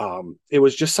 It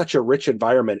was just such a rich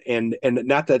environment, and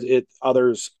not that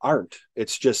others aren't.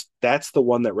 It's just, that's the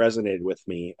one that resonated with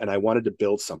me, and I wanted to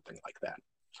build something like that.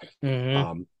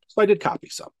 Mm-hmm. So I did copy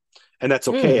some, and that's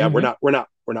okay. Mm-hmm. We're not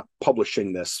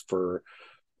publishing this for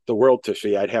the world to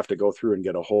see. I'd have to go through and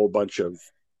get a whole bunch of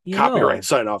copyright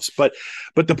sign-offs. But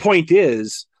the point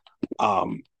is,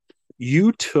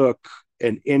 you took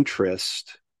an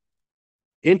interest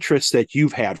that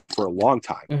you've had for a long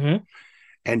time. Mm-hmm.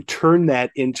 And turn that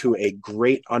into a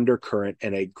great undercurrent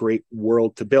and a great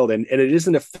world to build. And it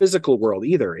isn't a physical world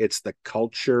either. It's the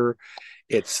culture.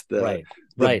 It's the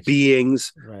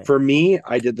beings. Right. For me,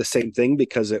 I did the same thing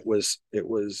because it was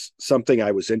something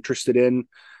I was interested in.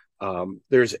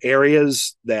 There's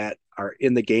areas that are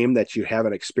in the game that you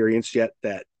haven't experienced yet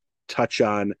that touch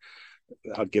on,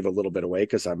 I'll give a little bit away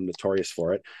because I'm notorious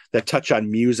for it, that touch on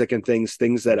music and things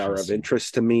that are of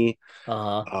interest to me.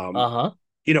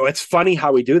 It's funny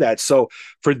how we do that. So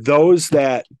for those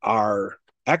that are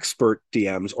expert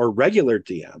DMs or regular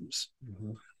DMs,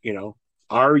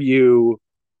 are you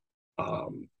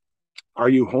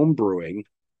homebrewing,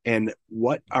 and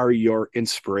what are your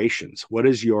inspirations? Who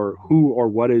is your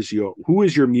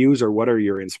muse, or what are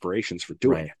your inspirations for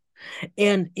doing it?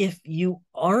 And if you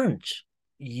aren't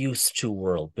used to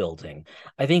world building,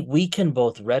 I think we can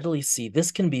both readily see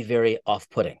this can be very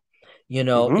off-putting.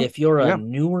 If you're a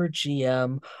newer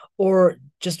GM, or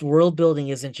just world building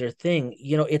isn't your thing,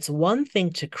 it's one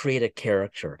thing to create a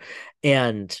character.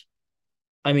 And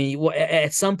I mean,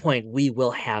 at some point we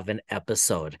will have an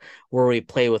episode where we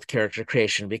play with character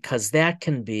creation, because that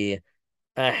can be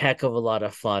a heck of a lot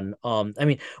of fun. I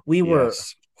mean, who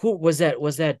was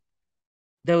that?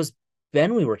 That was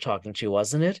Ben we were talking to,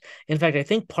 wasn't it? In fact, I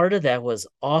think part of that was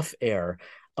off air.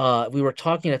 We were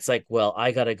talking, it's like, well,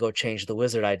 I gotta go change the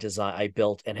wizard I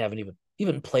built and haven't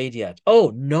even played yet.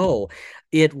 Oh no,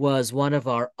 it was one of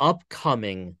our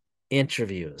upcoming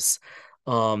interviews.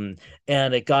 And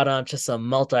it got onto some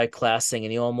multi-classing,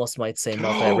 and you almost might say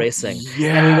multi-racing.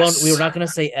 Yes. And we're not going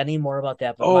to say any more about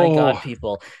that, but my God,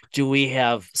 people, we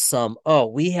have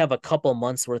a couple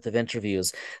months worth of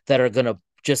interviews that are going to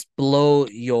just blow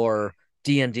your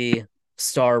D&D,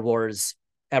 Star Wars,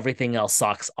 everything else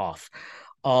socks off.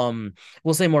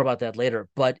 We'll say more about that later,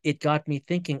 but it got me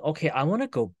thinking, okay, I want to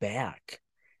go back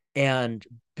and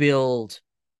build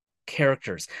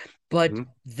characters, but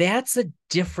that's a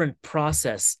different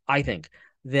process, I think,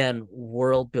 than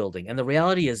world building. And the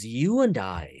reality is, you and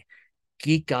I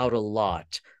geek out a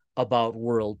lot about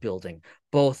world building,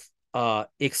 both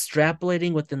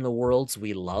extrapolating within the worlds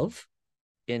we love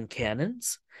in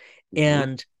canons,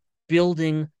 and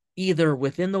building either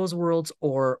within those worlds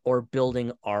or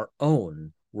building our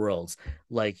own worlds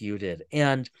like you did.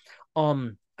 And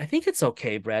I think it's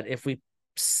okay, Brad, if we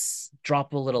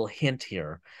drop a little hint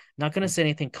here. Not going to say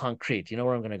anything concrete. You know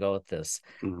where I'm going to go with this.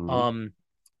 Not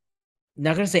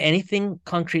going to say anything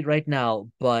concrete right now,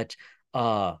 but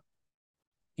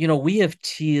we have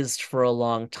teased for a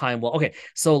long time. Well, okay,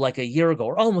 so like a year ago,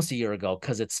 or almost a year ago,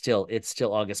 because it's still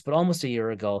August, but almost a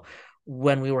year ago,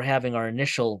 when we were having our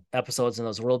initial episodes and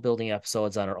those world building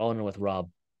episodes on our own and with Rob,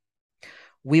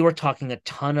 we were talking a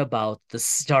ton about the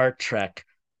Star Trek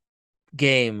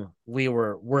game we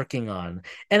were working on.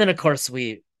 And then of course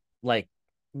we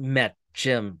met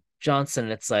Jim Johnson,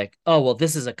 and it's like, oh well,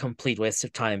 this is a complete waste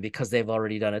of time because they've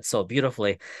already done it so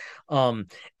beautifully.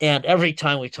 And every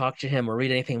time we talk to him or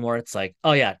read anything more, it's like,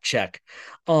 oh yeah, check.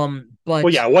 But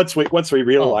once we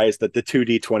realized that the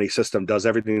 2D20 system does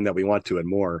everything that we want to and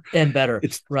more and better,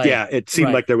 it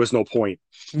seemed like there was no point.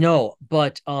 No,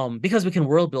 but because we can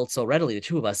world build so readily, the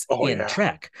two of us in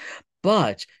Trek.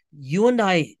 But you and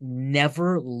I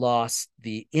never lost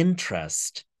the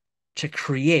interest to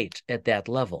create at that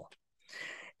level.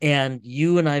 And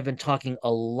you and I have been talking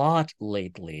a lot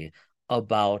lately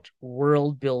about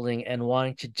world building and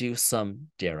wanting to do some,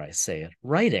 dare I say it,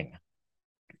 writing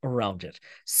around it.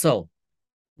 So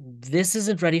this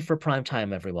isn't ready for prime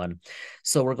time, everyone.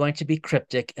 So we're going to be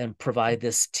cryptic and provide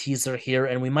this teaser here,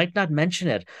 and we might not mention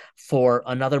it for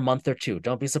another month or two.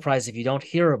 Don't be surprised if you don't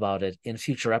hear about it in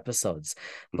future episodes.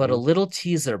 But a little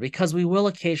teaser, because we will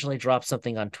occasionally drop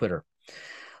something on Twitter.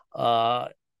 All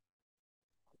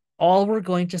we're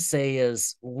going to say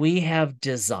is we have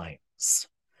designs.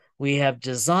 We have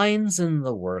designs in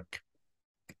the work,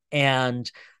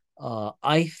 and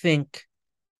I think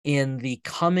in the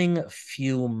coming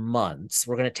few months,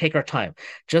 we're going to take our time,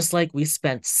 just like we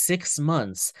spent 6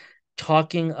 months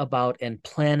talking about and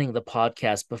planning the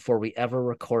podcast before we ever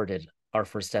recorded our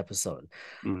first episode.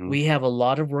 We have a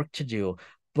lot of work to do,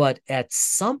 but at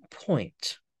some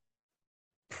point,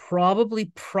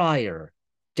 probably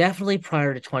definitely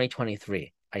prior to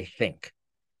 2023, I think,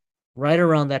 right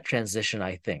around that transition,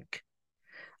 I think,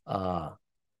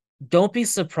 don't be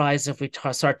surprised if we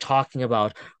start talking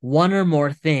about one or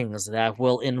more things that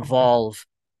will involve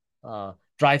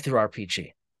drive-through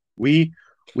RPG. We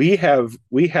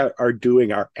are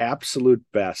doing our absolute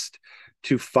best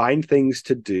to find things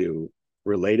to do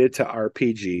related to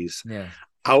RPGs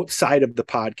outside of the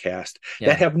podcast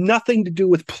that have nothing to do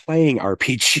with playing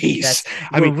RPGs.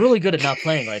 We're really good at not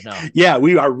playing right now. Yeah,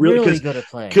 we are really good at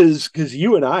playing. Because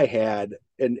you and I had,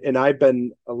 and I've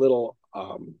been a little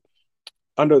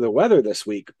under the weather this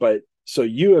week, but so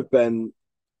you have been,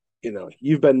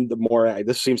 you've been the more,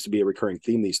 this seems to be a recurring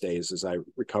theme these days as I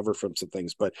recover from some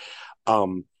things, but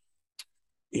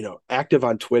active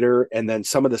on Twitter, and then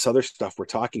some of this other stuff we're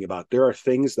talking about. There are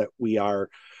things that we are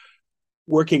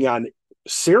working on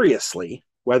seriously,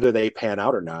 whether they pan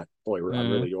out or not. Boy,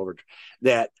 I'm really over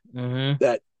that.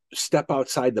 That step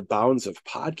outside the bounds of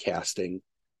podcasting,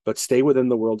 but stay within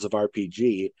the worlds of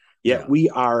RPG. Yet we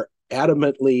are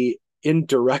adamantly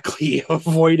indirectly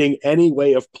avoiding any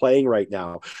way of playing right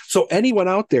now. So anyone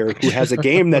out there who has a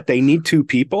game that they need 2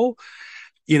 people,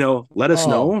 let us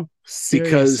know.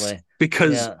 Seriously.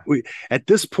 Because we, at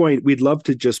this point, we'd love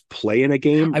to just play in a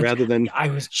game rather than. I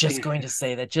was just going to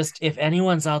say that, just if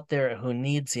anyone's out there who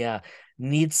needs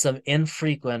some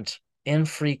infrequent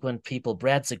people,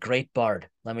 Brad's a great bard,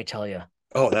 let me tell you.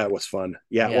 Oh, that was fun.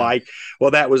 Yeah. Well,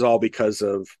 that was all because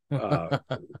of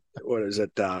what is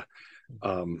it?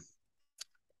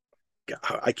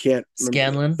 I can't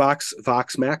remember.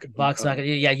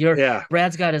 Voxmac. Yeah,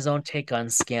 Brad's got his own take on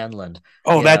Scanlan.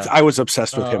 Oh, I was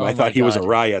obsessed with him. I thought he was a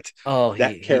riot. Oh,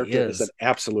 that character is an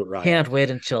absolute riot. Can't wait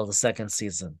until the 2nd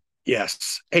season.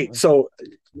 Yes. Hey, so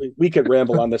we could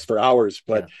ramble on this for hours,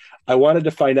 but I wanted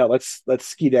to find out. Let's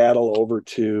skedaddle over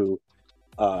to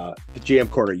the GM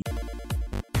corner.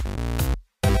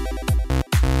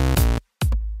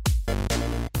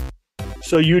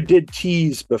 So you did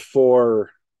tease before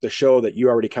the show that you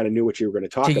already kind of knew what you were going to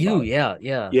talk about.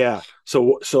 Yeah.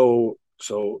 So,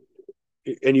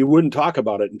 and you wouldn't talk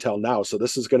about it until now. So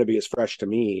this is going to be as fresh to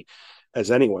me as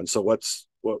anyone. So what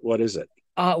is it?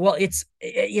 Well, it's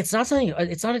not something.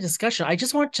 It's not a discussion. I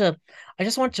just want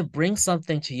to bring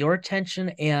something to your attention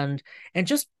and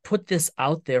just put this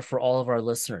out there for all of our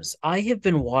listeners. I have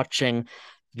been watching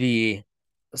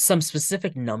some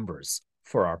specific numbers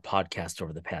for our podcast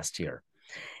over the past year.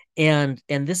 And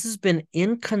this has been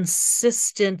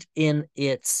inconsistent in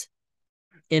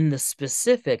the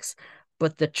specifics,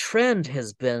 but the trend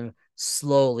has been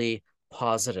slowly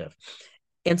positive.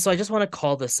 And so I just want to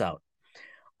call this out.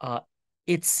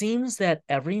 It seems that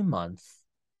every month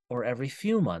or every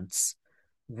few months,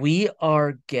 we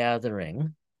are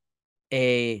gathering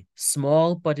a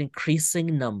small but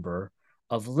increasing number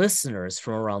of listeners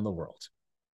from around the world.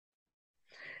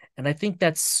 And I think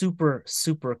that's super,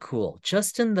 super cool.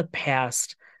 Just in the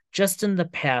past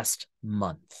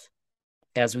month,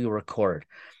 as we record,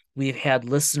 we've had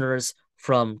listeners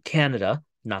from Canada.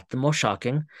 Not the most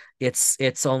shocking.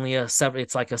 It's only it's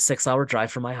like a 6-hour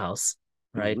drive from my house,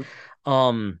 right?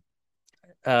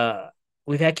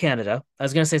 We've had Canada. I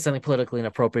was going to say something politically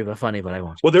inappropriate but funny, but I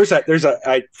won't. Well,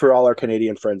 for all our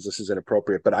Canadian friends, this is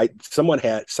inappropriate, but someone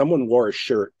wore a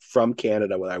shirt from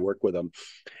Canada when I worked with them.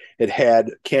 It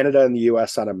had Canada and the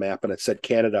U.S. on a map, and it said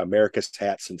Canada, America's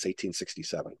hat since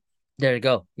 1867. There you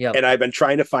go. Yeah. And I've been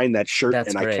trying to find that shirt,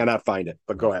 and great. I cannot find it.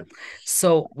 But go ahead.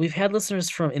 So we've had listeners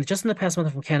just in the past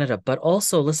month from Canada, but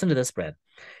also, listen to this, Brad: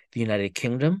 the United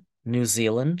Kingdom, New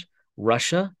Zealand,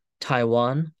 Russia,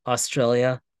 Taiwan,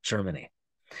 Australia, Germany.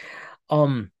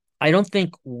 I don't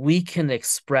think we can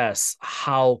express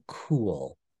how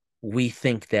cool we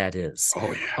think that is.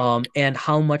 Oh yeah. And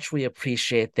how much we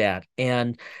appreciate that.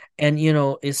 And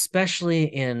especially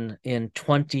in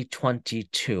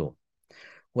 2022,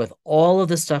 with all of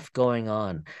the stuff going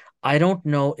on, I don't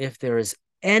know if there is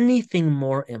anything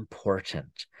more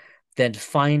important than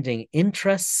finding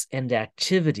interests and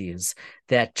activities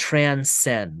that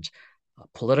transcend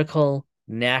political,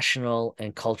 national,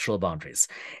 and cultural boundaries.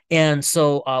 And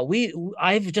so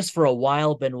I've just for a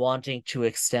while been wanting to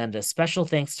extend a special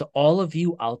thanks to all of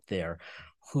you out there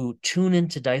who tune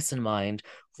into Dice and Mind,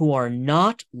 who are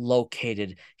not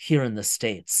located here in the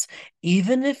States.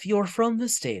 Even if you're from the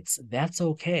States, that's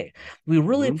okay. We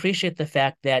really appreciate the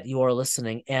fact that you are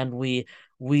listening, and we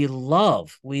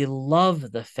love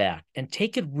the fact and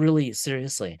take it really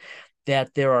seriously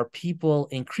that there are people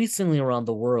increasingly around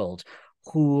the world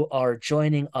who are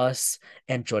joining us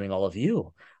and joining all of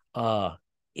you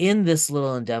in this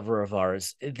little endeavor of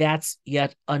ours. That's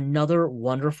yet another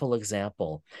wonderful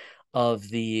example of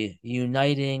the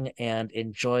uniting and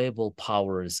enjoyable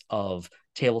powers of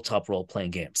tabletop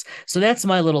role-playing games. So that's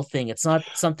my little thing. It's not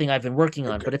something I've been working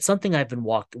on, but it's something I've been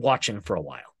watching for a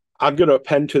while. I'm going to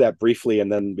append to that briefly,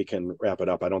 and then we can wrap it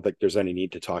up. I don't think there's any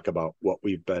need to talk about what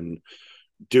we've been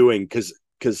doing because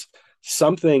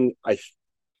something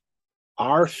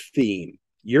our theme,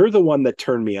 you're the one that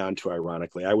turned me on to,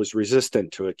 ironically. I was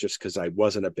resistant to it just because I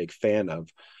wasn't a big fan of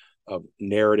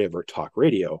narrative or talk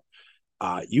radio.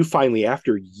 You finally,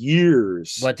 after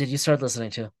years. What did you start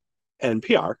listening to?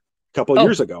 NPR a couple of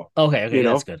years ago. Okay,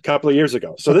 that's good. A couple of years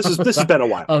ago. So this has been a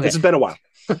while. Okay. This has been a while.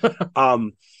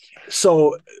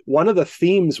 So one of the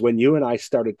themes when you and I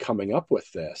started coming up with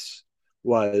this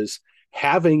was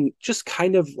having just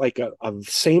kind of like a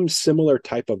same similar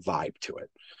type of vibe to it.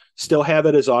 Still have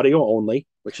it as audio only,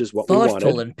 which is what we wanted.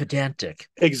 Thoughtful and pedantic.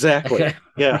 Exactly. Okay.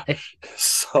 Yeah. Right.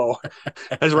 So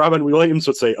as Robin Williams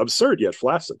would say, absurd yet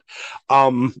flaccid.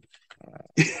 Well,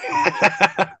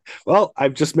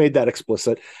 I've just made that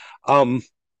explicit. I've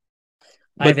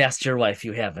asked your wife,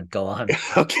 you haven't. Go on.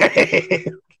 Okay.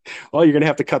 Well, you're gonna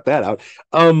have to cut that out.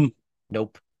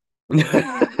 Nope.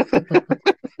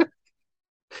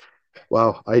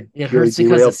 Wow, it hurts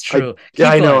because it's true.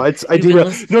 I know. I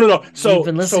derailed. No. So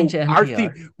our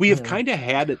theme, we have kind of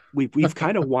had it. We've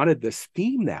kind of wanted this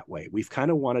theme that way. We've kind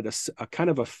of wanted a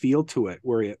kind of a feel to it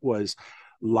where it was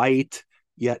light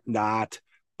yet not,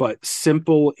 but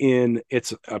simple in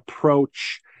its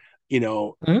approach.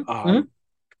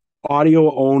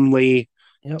 Audio only.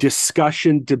 Yep.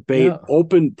 Discussion, debate,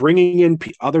 open, bringing in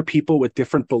other people with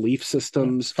different belief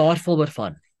systems. Thoughtful but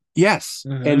fun. Yes.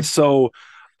 And so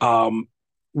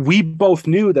we both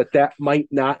knew that might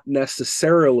not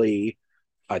necessarily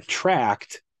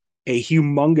attract a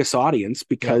humongous audience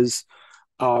because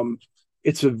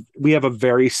we have a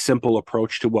very simple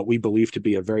approach to what we believe to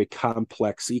be a very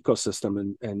complex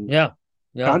ecosystem and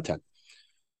content.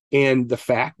 And the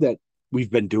fact that we've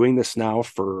been doing this now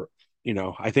for,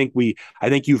 I think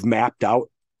you've mapped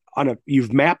out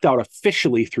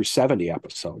officially through 70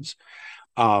 episodes.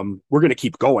 We're going to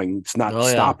keep going. It's not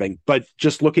stopping, but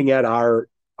just looking at our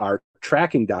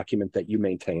tracking document that you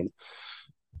maintain,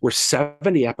 we're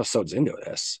 70 episodes into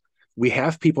this. We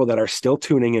have people that are still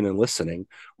tuning in and listening.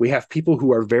 We have people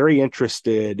who are very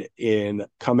interested in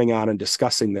coming on and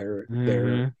discussing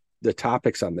the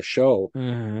topics on the show.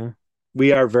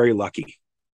 We are very lucky.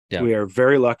 Yeah. We are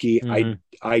very lucky.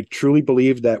 I truly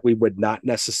believe that we would not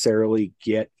necessarily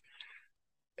get,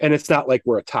 and it's not like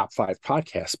we're a top 5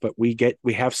 podcast, but we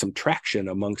have some traction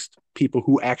amongst people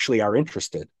who actually are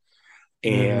interested.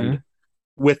 And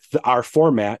with our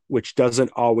format, which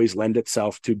doesn't always lend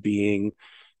itself to being,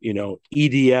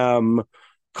 EDM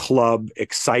club,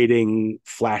 exciting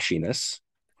flashiness.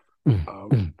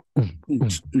 There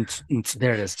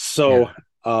it is. So,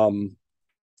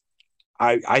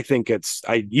 I think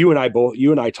you and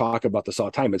I talk about this all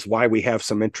the time. It's why we have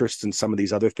some interest in some of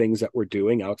these other things that we're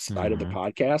doing outside of the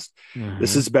podcast.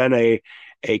 This has been a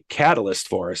catalyst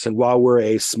for us. And while we're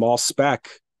a small speck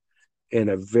in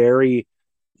a very,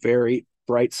 very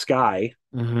bright sky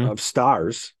of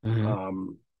stars,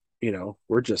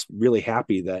 we're just really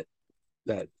happy that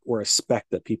we're a speck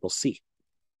that people see.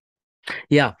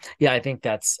 Yeah. I think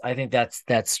that's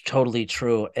totally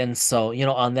true. And so,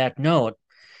 on that note,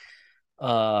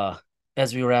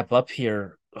 as we wrap up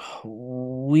here,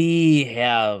 we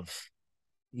have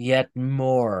yet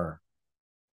more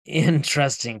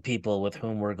interesting people with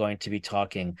whom we're going to be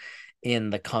talking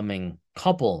in the coming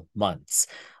couple months.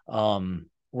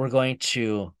 We're going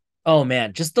to,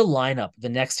 just the lineup, the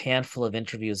next handful of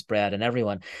interviews, Brad and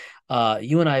everyone.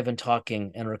 You and I have been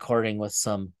talking and recording with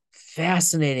some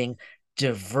fascinating,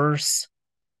 diverse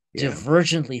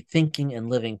divergently thinking and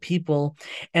living people.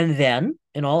 And then,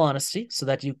 in all honesty, so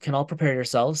that you can all prepare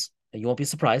yourselves, you won't be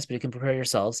surprised, but you can prepare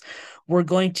yourselves, we're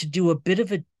going to do a bit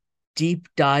of a deep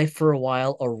dive for a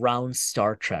while around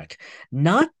Star Trek.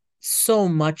 Not so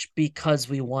much because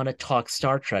we want to talk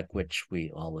Star Trek, which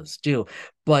we always do,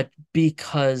 but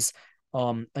because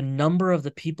a number of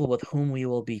the people with whom we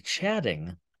will be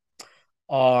chatting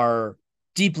are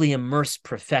deeply immersed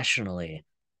professionally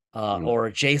or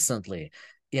adjacently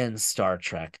in Star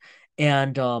Trek.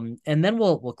 And then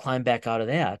we'll climb back out of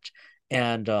that,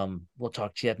 and we'll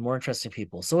talk to yet more interesting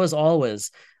people. So as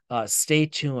always, stay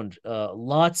tuned.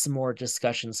 Lots more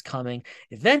discussions coming.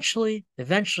 Eventually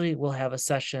we'll have a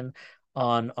session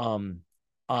on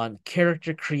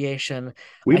character creation.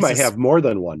 We might have more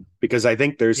than one, because I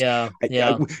think there's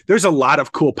there's a lot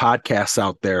of cool podcasts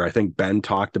out there. I think Ben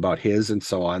talked about his and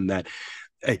so on. That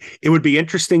it would be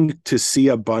interesting to see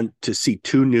two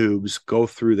noobs go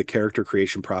through the character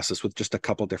creation process with just a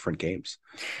couple different games.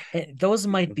 Those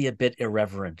might be a bit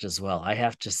irreverent as well, I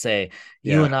have to say.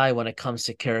 You and I, when it comes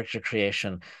to character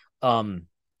creation,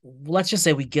 let's just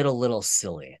say we get a little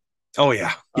silly. Oh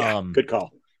yeah, good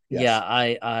call.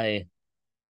 Yes.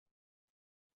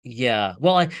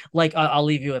 Well, I'll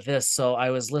leave you with this. So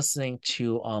I was listening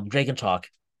to Dragon Talk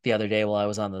the other day while I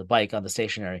was on the bike on the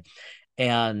stationary,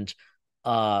 and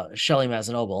Shelley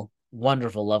Mazanoble,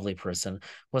 wonderful, lovely person,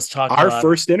 was talking about our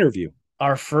first interview.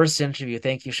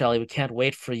 Thank you, Shelley. We can't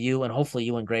wait for you, and hopefully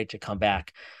you and Greg to come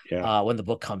back when the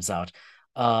book comes out.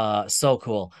 So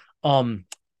cool.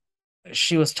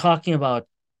 She was talking about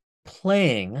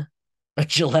playing a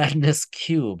gelatinous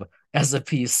cube as a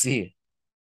PC.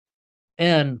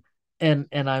 And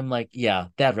I'm like, yeah,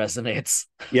 that resonates.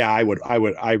 Yeah,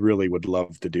 I really would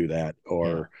love to do that.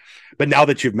 But now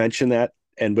that you've mentioned that,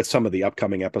 and with some of the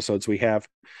upcoming episodes we have,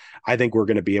 I think we're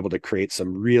going to be able to create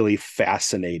some really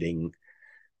fascinating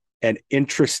and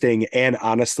interesting and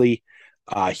honestly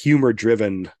humor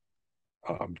driven,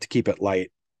 to keep it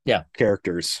light,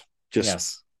 characters,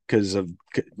 just because of,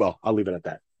 well, I'll leave it at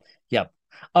that. Yep.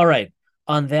 All right.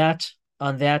 On that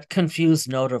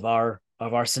confused note of our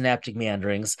synaptic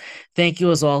meanderings, thank you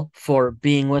as all for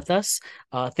being with us.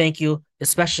 Thank you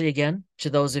especially again to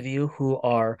those of you who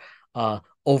are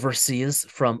overseas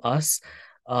from us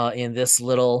in this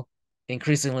little,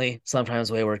 increasingly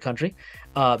sometimes wayward country.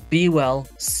 Be well,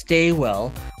 stay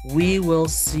well. We will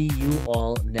see you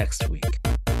all next week.